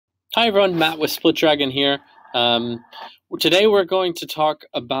Hi everyone, Matt with Split Dragon here. Today we're going to talk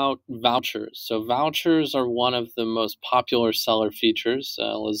about vouchers. So vouchers are one of the most popular seller features.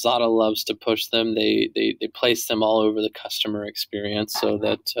 Lazada loves to push them. They place them all over the customer experience so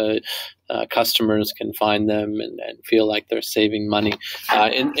that customers can find them and feel like they're saving money.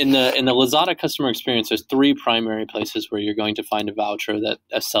 In the Lazada customer experience, there's three primary places where you're going to find a voucher that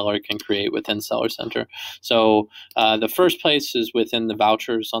a seller can create within Seller Center. So the first place is within the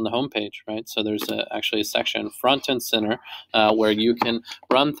vouchers on the homepage, right? So there's actually a section front and center where you can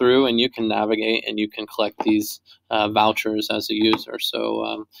run through and you can navigate and you can collect these vouchers as a user.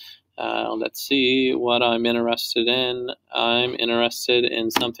 So let's see what I'm interested in. I'm interested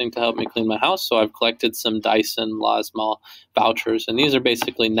in something to help me clean my house. So I've collected some Dyson Lasmal vouchers, and these are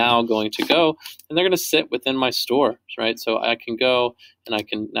basically now going to go, and they're going to sit within my store, right? So I can go and I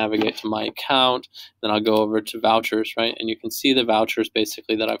can navigate to my account, then I'll go over to vouchers, right? And you can see the vouchers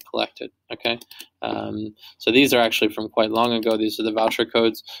basically that I've collected, okay? So these are actually from quite long ago. These are the voucher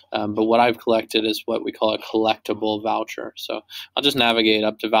codes, but what I've collected is what we call a collectible voucher. So I'll just navigate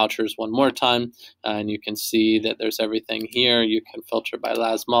up to vouchers one more time, and you can see that there's everything here. You can filter by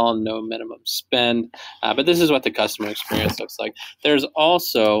Lasmal, no minimum spend, but this is what the customer experience looks like. There's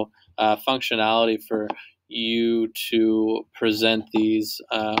also functionality for you to present these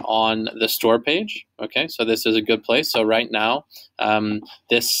on the store page. Okay, so this is a good place. So right now,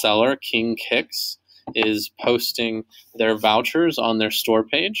 this seller, King Kicks, is posting their vouchers on their store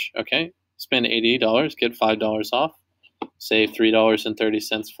page. Okay, spend $80, get $5 off, save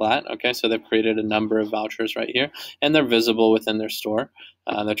 $3.30 flat. Okay, so they've created a number of vouchers right here, and they're visible within their store.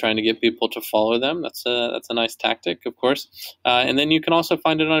 They're trying to get people to follow them. That's a nice tactic, of course. And then you can also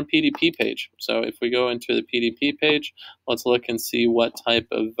find it on a PDP page. So if we go into the PDP page, let's look and see what type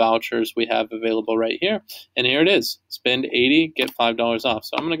of vouchers we have available right here. And here it is. Spend $80, get $5 off.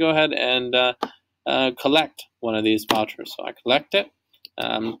 So I'm going to go ahead and collect one of these vouchers. So I collect it.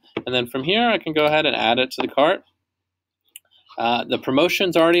 And then from here, I can go ahead and add it to the cart. The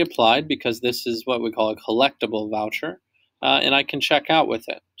promotion's already applied because this is what we call a collectible voucher. And I can check out with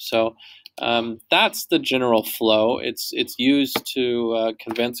it. So that's the general flow. It's used to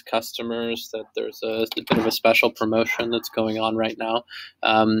convince customers that there's a bit of a special promotion that's going on right now,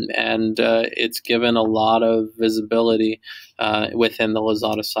 and it's given a lot of visibility within the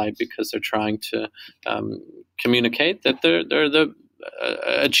Lazada site because they're trying to communicate that they're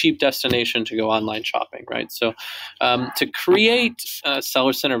a cheap destination to go online shopping, right? So to create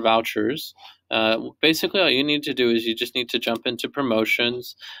Seller Center vouchers, basically all you need to do is you just need to jump into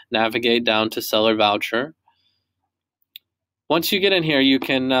promotions, navigate down to seller voucher. Once you get in here, you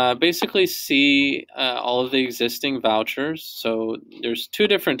can basically see all of the existing vouchers. So there's two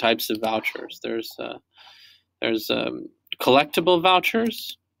different types of vouchers. There's collectible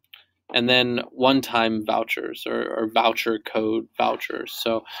vouchers, and then one-time vouchers or voucher code vouchers.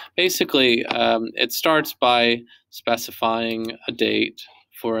 So basically, it starts by specifying a date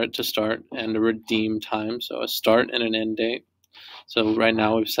for it to start and a redeem time, so a start and an end date. So right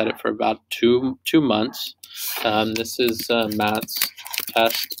now we've set it for about two months. This is Matt's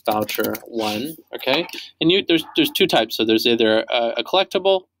test voucher 1, okay? And there's two types. So there's either a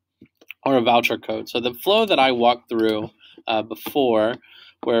collectible or a voucher code. So the flow that I walked through before,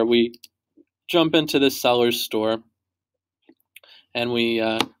 where we jump into the seller's store and we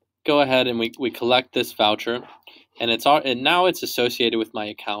go ahead and we collect this voucher. And now it's associated with my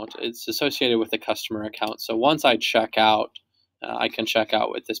account. It's associated with the customer account. So once I check out, I can check out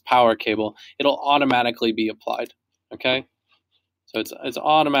with this power cable. It'll automatically be applied. Okay, so it's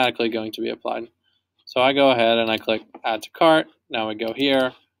automatically going to be applied. So I go ahead and I click Add to Cart. Now we go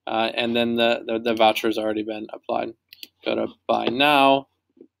here, and then the voucher's already been applied. Go to Buy Now.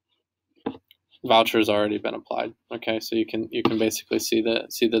 Voucher's already been applied. Okay, so you can basically see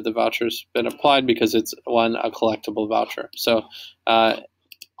that the voucher's been applied because it's a collectible voucher. So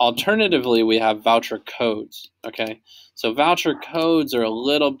alternatively, we have voucher codes. Okay, so voucher codes are a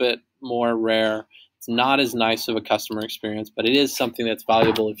little bit more rare. It's not as nice of a customer experience, but it is something that's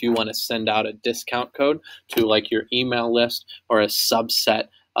valuable if you want to send out a discount code to like your email list or a subset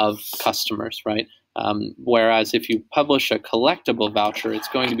of customers, right? Whereas if you publish a collectible voucher, it's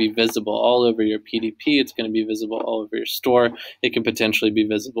going to be visible all over your PDP. It's going to be visible all over your store. It can potentially be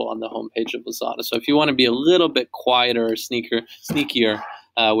visible on the homepage of Lazada. So if you want to be a little bit quieter or sneakier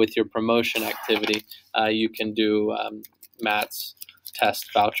with your promotion activity, you can do Matt's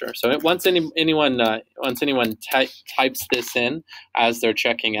test voucher. So once anyone types this in as they're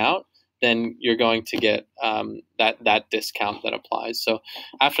checking out, then you're going to get that discount that applies. So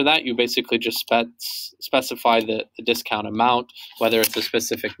after that, you basically just specify the discount amount, whether it's a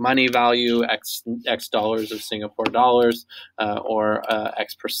specific money value, X dollars of Singapore dollars, or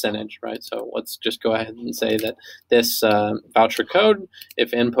X percentage, right? So let's just go ahead and say that this voucher code,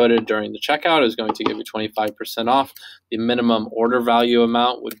 if inputted during the checkout, is going to give you 25% off. The minimum order value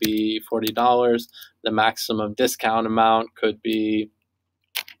amount would be $40. The maximum discount amount could be,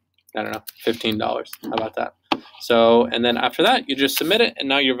 I don't know, $15. How about that? So, and then after that, you just submit it, and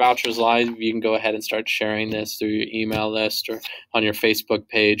now your voucher's live. You can go ahead and start sharing this through your email list or on your Facebook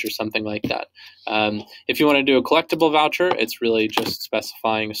page or something like that. If you want to do a collectible voucher, it's really just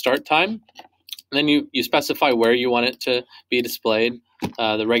specifying a start time. And then you specify where you want it to be displayed,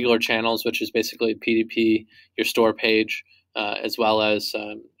 the regular channels, which is basically PDP, your store page, as well as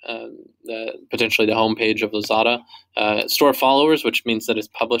potentially the homepage of Lazada, store followers, which means that it's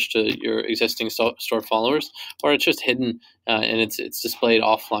published to your existing store followers, or it's just hidden and it's displayed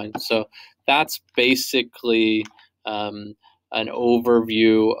offline. So that's basically an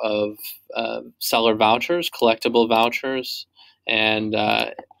overview of seller vouchers, collectible vouchers, and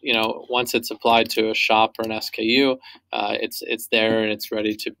once it's applied to a shop or an SKU, it's there and it's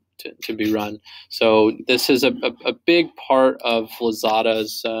ready to be run. So this is a big part of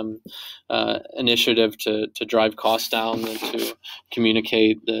Lazada's initiative to drive costs down and to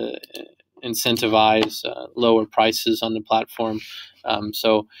communicate, incentivize lower prices on the platform.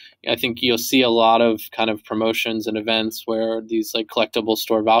 So I think you'll see a lot of kind of promotions and events where these like collectible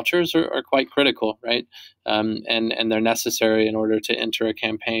store vouchers are quite critical, right? And they're necessary in order to enter a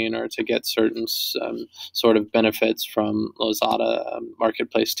campaign or to get certain sort of benefits from Lazada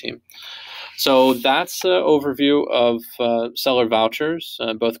marketplace team. So that's an overview of seller vouchers,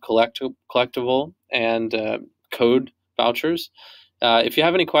 both collectible and code vouchers. If you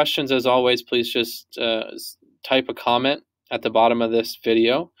have any questions, as always, please just type a comment at the bottom of this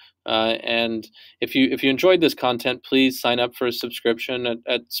video. And if you enjoyed this content, please sign up for a subscription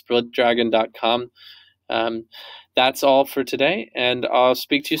at splitdragon.com. That's all for today, and I'll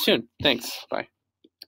speak to you soon. Thanks. Bye.